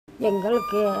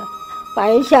எங்களுக்கு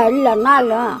பைசா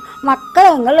இல்லைன்னாலும் மக்கள்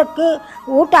எங்களுக்கு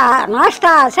ஊட்டம்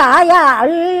நாஷ்டா சாயா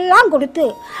எல்லாம் கொடுத்து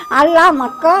எல்லாம்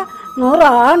மக்கள் 100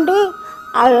 ஆண்டு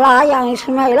அல்லா என்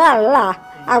இஸ்மையில் அல்லா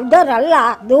அப்தர் அல்லா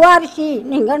துவாரிசி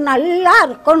நீங்கள் நல்லா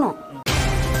இருக்கணும்.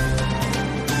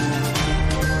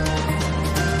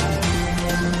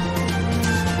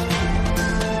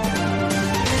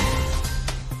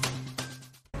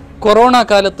 കൊറോണ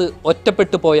കാലത്ത്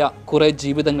ഒറ്റപ്പെട്ടു പോയ കുറേ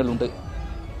ജീവിതങ്ങളുണ്ട്.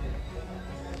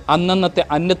 അന്നന്നത്തെ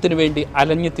അന്നത്തിനു വേണ്ടി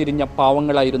അലഞ്ഞു തിരിഞ്ഞ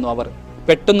പാവങ്ങളായിരുന്നു അവർ.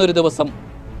 പെട്ടെന്നൊരു ദിവസം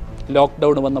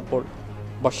ലോക്ക്ഡൗൺ വന്നപ്പോൾ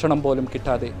ഭക്ഷണം പോലും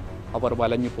കിട്ടാതെ അവർ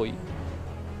വലഞ്ഞുപോയി.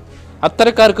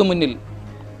 അത്തരക്കാർക്ക് മുന്നിൽ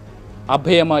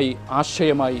അഭയമായി,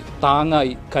 ആശ്രയമായി,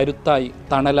 താങ്ങായി, കരുത്തായി,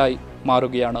 തണലായി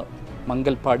മാറുകയാണ്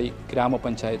മംഗൽപാടി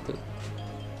ഗ്രാമപഞ്ചായത്ത്.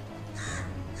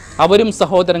 അവരും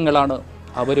സഹോദരങ്ങളാണ്,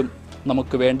 അവരും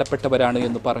നമുക്ക് വേണ്ടപ്പെട്ടവരാണ്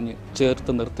എന്ന് പറഞ്ഞ്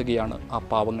ചേർത്ത് നിർത്തുകയാണ് ആ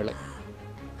പാവങ്ങളെ.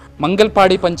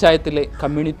 മംഗൽപാടി പഞ്ചായത്തിലെ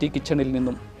കമ്മ്യൂണിറ്റി കിച്ചണിൽ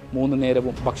നിന്നും 3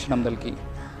 നേരവും ഭക്ഷണം നൽകി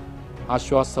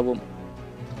ആശ്വാസവും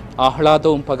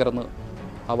ആഹ്ലാദവും പകർന്ന്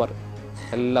അവർ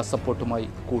എല്ലാ സപ്പോർട്ടുമായി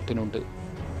കൂട്ടിനുണ്ട്.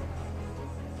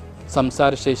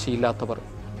 സംസാരശേഷിയില്ലാത്തവർ,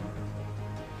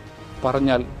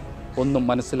 പറഞ്ഞാൽ ഒന്നും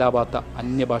മനസ്സിലാവാത്ത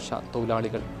അന്യഭാഷാ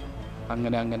തൊഴിലാളികൾ,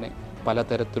 അങ്ങനെ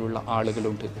പലതരത്തിലുള്ള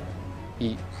ആളുകളുണ്ട്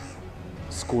ഈ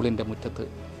സ്കൂളിൻ്റെ മുറ്റത്ത്.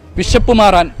 വിശപ്പ്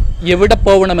മാറാൻ എവിടെ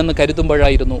പോകണമെന്ന്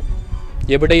കരുതുമ്പോഴായിരുന്നു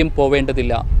എവിടെയും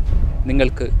പോവേണ്ടതില്ല,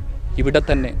 നിങ്ങൾക്ക് ഇവിടെ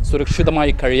തന്നെ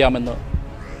സുരക്ഷിതമായി കഴിയാമെന്ന്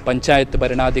പഞ്ചായത്ത്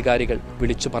ഭരണാധികാരികൾ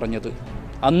വിളിച്ചു പറഞ്ഞത്.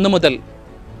 അന്നു മുതൽ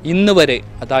ഇന്ന് വരെ,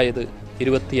 അതായത്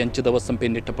 25 ദിവസം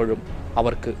പിന്നിട്ടപ്പോഴും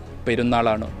അവർക്ക്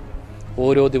പെരുന്നാളാണ്.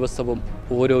 ഓരോ ദിവസവും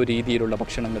ഓരോ രീതിയിലുള്ള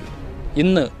ഭക്ഷണങ്ങൾ.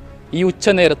 ഇന്ന് ഈ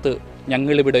ഉച്ചനേരത്ത്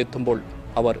ഞങ്ങളിവിടെ എത്തുമ്പോൾ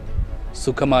അവർ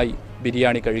സുഖമായി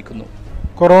ബിരിയാണി കഴിക്കുന്നു.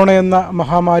 കൊറോണ എന്ന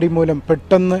മഹാമാരി മൂലം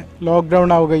പെട്ടെന്ന്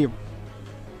ലോക്ക്ഡൗൺ ആവുകയും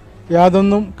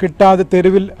യാതൊന്നും കിട്ടാതെ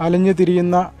തെരുവിൽ അലഞ്ഞു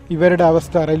തിരിയുന്ന ഇവരുടെ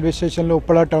അവസ്ഥ റെയിൽവേ സ്റ്റേഷനിലും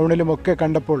ഉപ്പള ടൗണിലുമൊക്കെ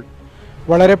കണ്ടപ്പോൾ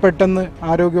വളരെ പെട്ടെന്ന്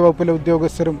ആരോഗ്യവകുപ്പിലെ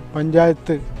ഉദ്യോഗസ്ഥരും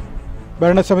പഞ്ചായത്ത്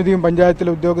ഭരണസമിതിയും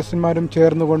പഞ്ചായത്തിലെ ഉദ്യോഗസ്ഥന്മാരും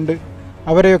ചേർന്നുകൊണ്ട്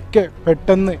അവരെയൊക്കെ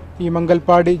പെട്ടെന്ന് ഈ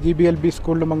മംഗൽപാടി GBLB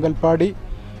സ്കൂളിലും മംഗൽപാടി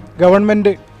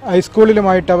ഗവൺമെൻറ്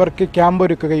ഹൈസ്കൂളിലുമായിട്ട് അവർക്ക് ക്യാമ്പ്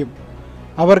ഒരുക്കുകയും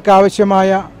അവർക്ക്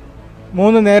ആവശ്യമായ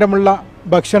 3 നേരമുള്ള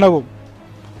ഭക്ഷണവും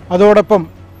അതോടൊപ്പം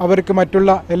അവർക്ക്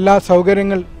മറ്റുള്ള എല്ലാ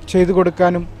സൗകര്യങ്ങൾ ചെയ്തു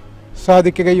കൊടുക്കാനും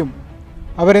സാധിക്കുകയും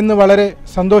അവരിന്ന് വളരെ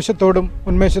സന്തോഷത്തോടും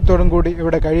ഉന്മേഷത്തോടും കൂടി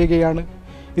ഇവിടെ കഴിയുകയാണ്.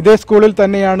 ഇതേ സ്കൂളിൽ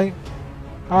തന്നെയാണ്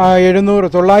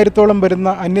 900-900ഓളം വരുന്ന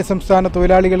അന്യസംസ്ഥാന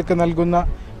തൊഴിലാളികൾക്ക് നൽകുന്ന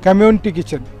കമ്മ്യൂണിറ്റി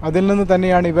കിച്ചൺ. അതിൽ നിന്ന്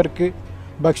തന്നെയാണ് ഇവർക്ക്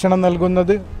ഭക്ഷണം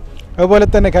നൽകുന്നത്. അതുപോലെ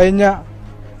തന്നെ കഴിഞ്ഞ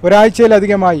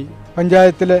ഒരാഴ്ചയിലധികമായി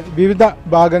പഞ്ചായത്തിലെ വിവിധ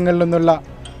ഭാഗങ്ങളിൽ നിന്നുള്ള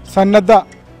സന്നദ്ധ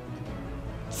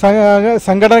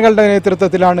സംഘടനകളുടെ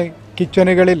നേതൃത്വത്തിലാണ്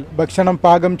കിച്ചണുകളിൽ ഭക്ഷണം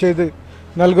പാകം ചെയ്ത്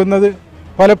നൽകുന്നത്.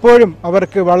 പലപ്പോഴും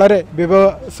അവർക്ക് വളരെ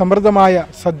വിഭവസമൃദ്ധമായ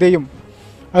സദ്യയും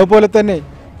അതുപോലെ തന്നെ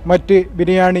മറ്റ്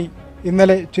ബിരിയാണി,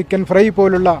 ഇന്നലെ ചിക്കൻ ഫ്രൈ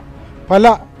പോലുള്ള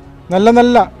പല നല്ല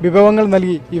നല്ല വിഭവങ്ങൾ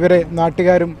നൽകി ഇവരെ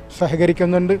നാട്ടുകാരും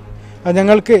സഹകരിക്കുന്നുണ്ട്.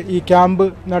 ഞങ്ങൾക്ക് ഈ ക്യാമ്പ്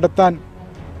നടത്താൻ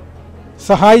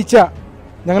സഹായിച്ച,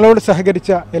 ഞങ്ങളോട്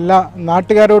സഹകരിച്ച എല്ലാ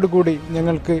നാട്ടുകാരോട് കൂടി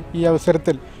ഞങ്ങൾക്ക് ഈ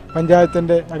അവസരത്തിൽ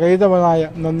പഞ്ചായത്തിൻ്റെ അഗൈതമായ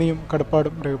നന്ദിയും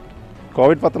കടപ്പാടും രേഖപ്പെടുത്തും.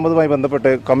 കോവിഡ്-19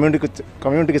 ബന്ധപ്പെട്ട്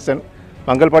കമ്മ്യൂണിറ്റി കിച്ചൺ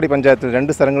മംഗൽപാടി പഞ്ചായത്തിൽ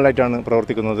 2 സ്ഥലങ്ങളിലായിട്ടാണ്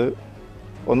പ്രവർത്തിക്കുന്നത്.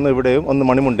 ഒന്ന് ഇവിടെയും ഒന്ന്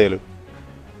മണിമുണ്ടയിലും.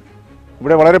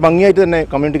 ഇവിടെ വളരെ ഭംഗിയായിട്ട് തന്നെ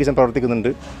കമ്മ്യൂണിറ്റി കിച്ചൺ പ്രവർത്തിക്കുന്നുണ്ട്.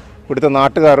 ഇവിടുത്തെ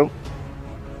നാട്ടുകാരും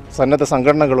സന്നദ്ധ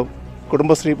സംഘടനകളും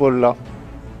കുടുംബശ്രീ പോലുള്ള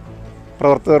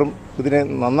പ്രവർത്തകരും ഇതിനെ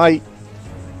നന്നായി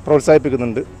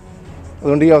പ്രോത്സാഹിപ്പിക്കുന്നുണ്ട്.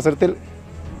 അതുകൊണ്ട് ഈ അവസരത്തിൽ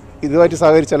ഇതുമായിട്ട്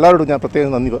സഹകരിച്ച എല്ലാവരോടും ഞാൻ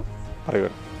പ്രത്യേകം നന്ദി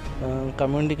പറയുകയാണ്.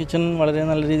 കമ്മ്യൂണിറ്റി കിച്ചൺ വളരെ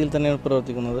നല്ല രീതിയിൽ തന്നെയാണ്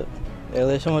പ്രവർത്തിക്കുന്നത്.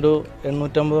 ഏകദേശം ഒരു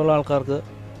 850ഓളം ആൾക്കാർക്ക്,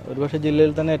 ഒരുപക്ഷെ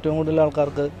ജില്ലയിൽ തന്നെ ഏറ്റവും കൂടുതൽ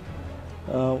ആൾക്കാർക്ക്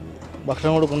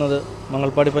ഭക്ഷണം കൊടുക്കുന്നത്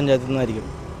മംഗൽപാടി പഞ്ചായത്തിൽ നിന്നായിരിക്കും.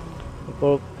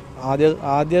 ഇപ്പോൾ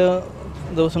ആദ്യ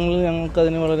ദിവസങ്ങളിൽ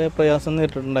ഞങ്ങൾക്കതിന് വളരെ പ്രയാസം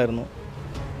നേരിട്ടിട്ടുണ്ടായിരുന്നു.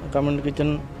 കമ്മ്യൂണിറ്റി കിച്ചൺ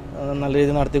നല്ല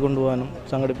രീതിയിൽ നടത്തിക്കൊണ്ടുപോകാനും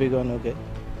സംഘടിപ്പിക്കുവാനും ഒക്കെ.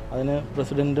 അതിന്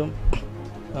പ്രസിഡൻറ്റും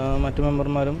മറ്റു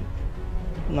മെമ്പർമാരും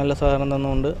നല്ല സഹകരണം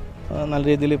തന്നുകൊണ്ട് നല്ല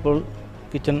രീതിയിൽ ഇപ്പോൾ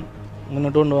കിച്ചൺ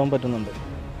മുന്നോട്ട് കൊണ്ടുപോകാൻ പറ്റുന്നുണ്ട്.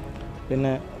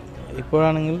 പിന്നെ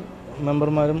ഇപ്പോഴാണെങ്കിൽ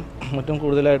മെമ്പർമാരും മറ്റും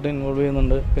കൂടുതലായിട്ട് ഇൻവോൾവ്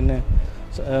ചെയ്യുന്നുണ്ട്. പിന്നെ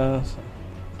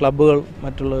ക്ലബ്ബുകൾ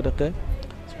മറ്റുള്ളവരൊക്കെ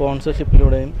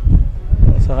സ്പോൺസർഷിപ്പിലൂടെയും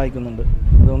സഹായിക്കുന്നുണ്ട്.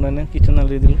 അതുകൊണ്ട് തന്നെ കിച്ചൺ നല്ല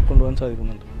രീതിയിൽ കൊണ്ടുപോകാൻ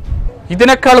സാധിക്കുന്നുണ്ട്.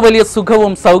 ഇതിനേക്കാൾ വലിയ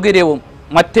സുഖവും സൗകര്യവും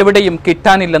മറ്റെവിടെയും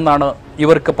കിട്ടാനില്ലെന്നാണ്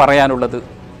ഇവർക്ക് പറയാനുള്ളത്.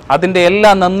 അതിൻ്റെ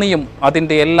എല്ലാ നന്ദിയും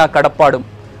അതിൻ്റെ എല്ലാ കടപ്പാടും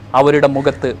അവരുടെ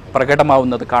മുഖത്ത്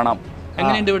പ്രകടമാവുന്നത് കാണാം.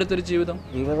 എങ്ങനെയുണ്ട് ഇവിടുത്തെ ഒരു ജീവിതം?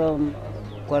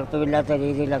 കുഴപ്പമില്ലാത്ത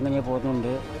രീതിയിൽ അങ്ങനെ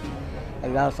പോകുന്നുണ്ട്.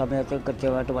 എല്ലാ സമയത്തും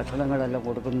കൃത്യമായിട്ട് ഭക്ഷണങ്ങളെല്ലാം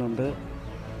കൊടുക്കുന്നുണ്ട്.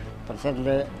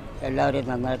 പ്രസിഡന്റ് എല്ലാവരെയും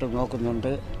നന്നായിട്ട്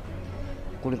നോക്കുന്നുണ്ട്.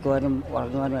 കുളിക്കുവാനും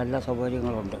ഉറങ്ങുവാനും എല്ലാ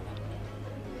സൗകര്യങ്ങളുണ്ട്.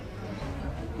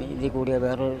 ഇതിൽ കൂടിയ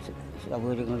വേറെ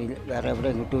സൗകര്യങ്ങളിൽ വേറെ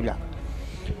എവിടെയും കിട്ടൂല.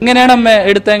 എങ്ങനെയാണ് അമ്മ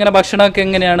എടുത്ത എങ്ങനെ ഭക്ഷണമൊക്കെ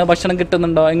എങ്ങനെയാണ്? ഭക്ഷണം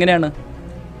കിട്ടുന്നുണ്ടോ? എങ്ങനെയാണ്?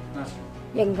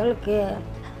 எங்களுக்கு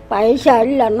பைசா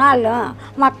இல்லைன்னாலும்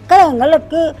மக்கள்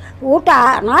எங்களுக்கு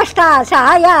ஊட்டம் நாஷ்டா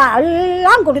சாயா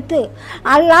எல்லாம் கொடுத்து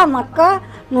எல்லாம் மக்கள்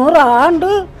 100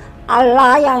 ஆண்டு அல்லா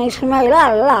என் இஸ்மையில்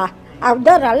அல்லா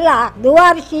அப்தர் அல்லா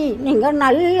துவாரிசி நீங்கள்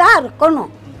நல்லா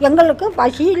இருக்கணும். எங்களுக்கு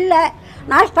பசி இல்லை,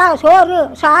 நாஷ்டா சோறு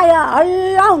சாயா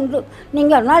எல்லாம் உண்டு,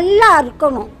 நீங்கள் நல்லா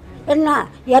இருக்கணும். என்ன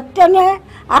எத்தனை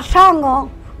அரசாங்கம்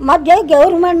மத்திய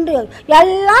கவர்மெண்ட்டு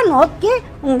எல்லாம் நோக்கி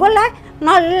உங்களை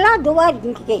நல்லா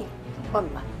துவாரிக்கே.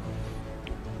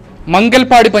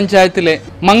 മംഗൽപാടി പഞ്ചായത്തിലെ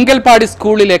മംഗൽപാടി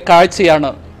സ്കൂളിലെ കാഴ്ചയാണ്.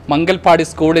 മംഗൽപാടി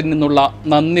സ്കൂളിൽ നിന്നുള്ള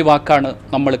നന്ദി വാക്കാണ്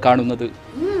നമ്മൾ കാണുന്നത്.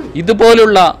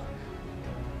 ഇതുപോലുള്ള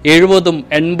 70ഉം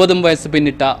 80ഉം വയസ്സ്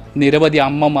പിന്നിട്ട നിരവധി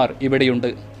അമ്മമാർ ഇവിടെയുണ്ട്.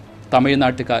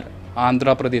 തമിഴ്നാട്ടുകാർ,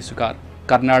 ആന്ധ്രാപ്രദേശുകാർ,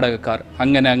 കർണാടകക്കാർ,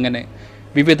 അങ്ങനെ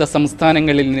വിവിധ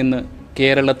സംസ്ഥാനങ്ങളിൽ നിന്ന്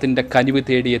കേരളത്തിൻ്റെ കനിവ്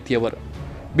തേടിയെത്തിയവർ.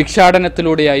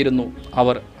 ഭിക്ഷാടനത്തിലൂടെയായിരുന്നു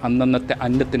അവർ അന്നന്നത്തെ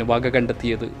അന്നത്തിന് വക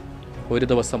കണ്ടെത്തിയത്. ഒരു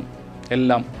ദിവസം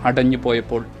എല്ലാം അടഞ്ഞു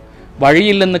പോയപ്പോൾ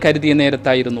വഴിയില്ലെന്ന് കരുതിയ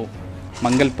നേരത്തായിരുന്നു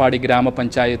മംഗൽപാടി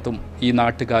ഗ്രാമപഞ്ചായത്തും ഈ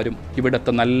നാട്ടുകാരും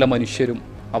ഇവിടുത്തെ നല്ല മനുഷ്യരും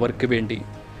അവർക്ക് വേണ്ടി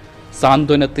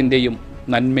സാന്ത്വനത്തിൻ്റെയും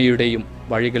നന്മയുടെയും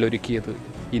വഴികളൊരുക്കിയത്.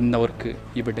 ഇന്നവർക്ക്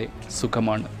ഇവിടെ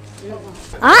സുഖമാണ്.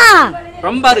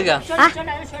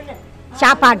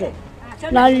 சாப்பாடு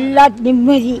நல்லா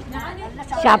நிம்மதி,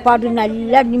 சாப்பாடு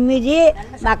நல்லா நிம்மதி,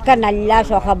 மக்கள் நல்லா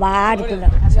சுகமாக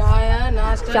இருக்கணும்.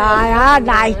 சாயா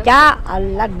நாய்ட்டா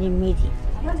எல்லாம் நிம்மதி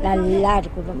நல்லா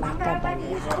இருக்கணும் மக்கள்.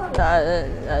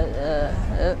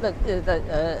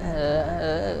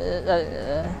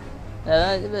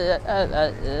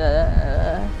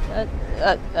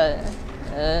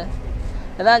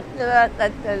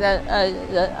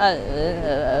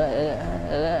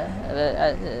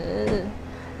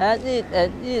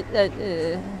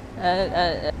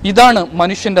 ഇതാണ്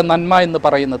മനുഷ്യൻ്റെ നന്മ എന്ന്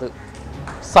പറയുന്നത്.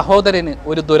 സഹോദരന്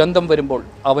ഒരു ദുരന്തം വരുമ്പോൾ,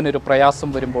 അവനൊരു പ്രയാസം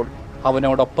വരുമ്പോൾ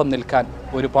അവനോടൊപ്പം നിൽക്കാൻ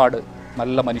ഒരുപാട്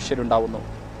നല്ല മനുഷ്യരുണ്ടാവുന്നു.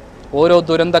 ഓരോ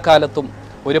ദുരന്തകാലത്തും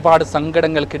ഒരുപാട്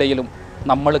സങ്കടങ്ങൾക്കിടയിലും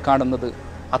നമ്മൾ കാണുന്നത്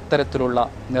അത്തരത്തിലുള്ള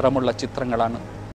നിറമുള്ള ചിത്രങ്ങളാണ്.